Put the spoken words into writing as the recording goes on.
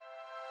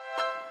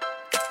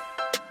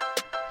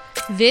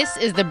This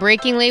is the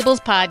Breaking Labels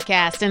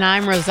podcast, and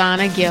I'm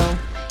Rosanna Gill.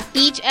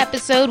 Each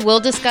episode will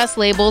discuss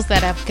labels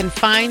that have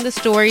confined the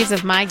stories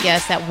of my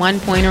guests at one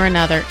point or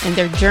another and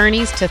their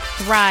journeys to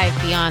thrive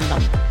beyond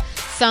them.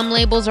 Some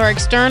labels are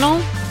external,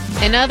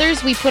 and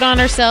others we put on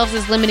ourselves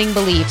as limiting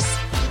beliefs.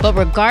 But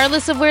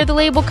regardless of where the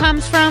label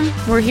comes from,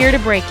 we're here to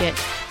break it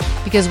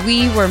because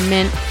we were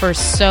meant for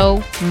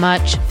so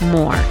much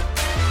more.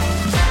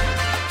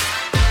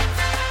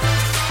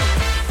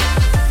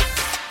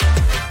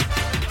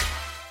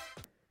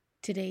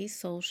 Today's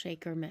Soul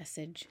Shaker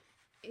message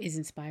is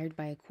inspired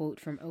by a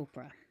quote from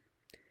Oprah.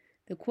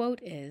 The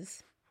quote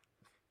is,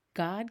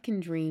 "God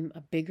can dream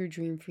a bigger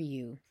dream for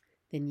you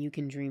than you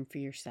can dream for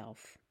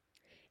yourself.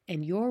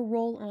 And your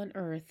role on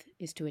earth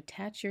is to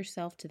attach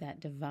yourself to that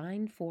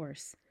divine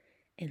force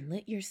and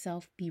let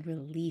yourself be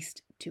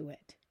released to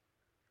it."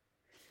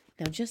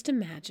 Now just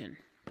imagine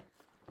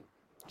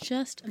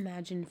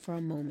for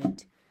a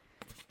moment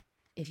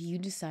if you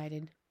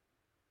decided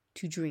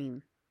to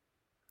dream.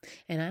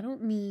 And I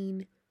don't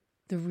mean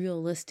the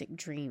realistic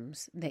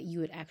dreams that you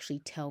would actually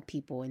tell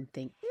people and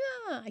think,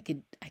 yeah, I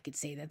could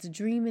say that's a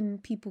dream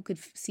and people could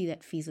see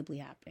that feasibly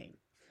happening.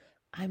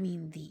 I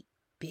mean the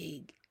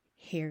big,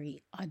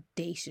 hairy,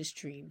 audacious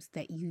dreams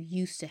that you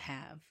used to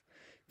have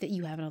that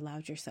you haven't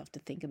allowed yourself to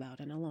think about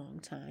in a long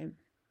time.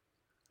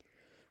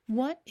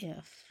 What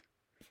if,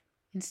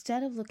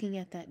 instead of looking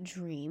at that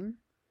dream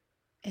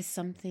as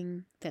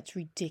something that's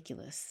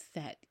ridiculous,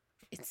 that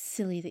it's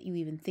silly that you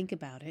even think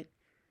about it,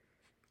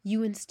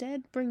 you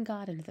instead bring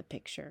God into the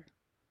picture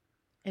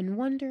and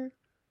wonder,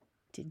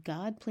 did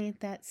God plant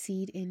that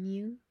seed in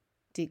you?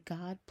 Did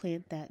God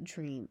plant that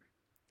dream?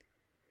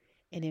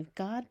 And if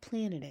God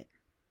planted it,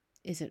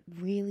 is it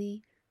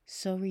really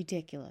so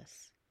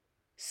ridiculous,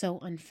 so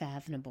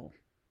unfathomable?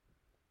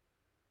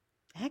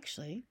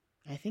 Actually,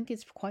 I think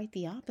it's quite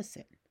the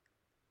opposite.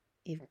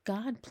 If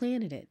God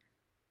planted it,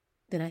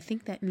 then I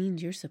think that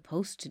means you're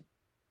supposed to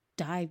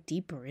dive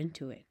deeper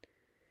into it.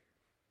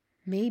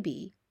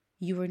 Maybe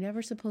you were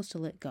never supposed to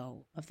let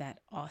go of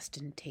that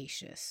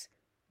ostentatious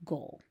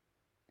goal.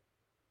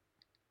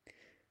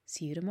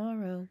 See you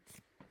tomorrow.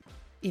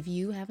 If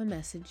you have a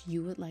message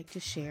you would like to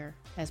share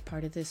as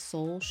part of this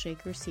Soul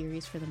Shaker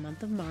series for the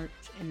month of March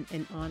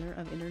in honor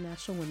of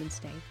International Women's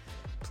Day,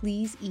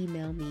 please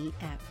email me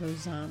at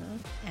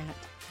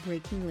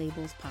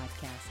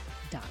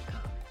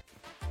rosanna@breakinglabelspodcast.com.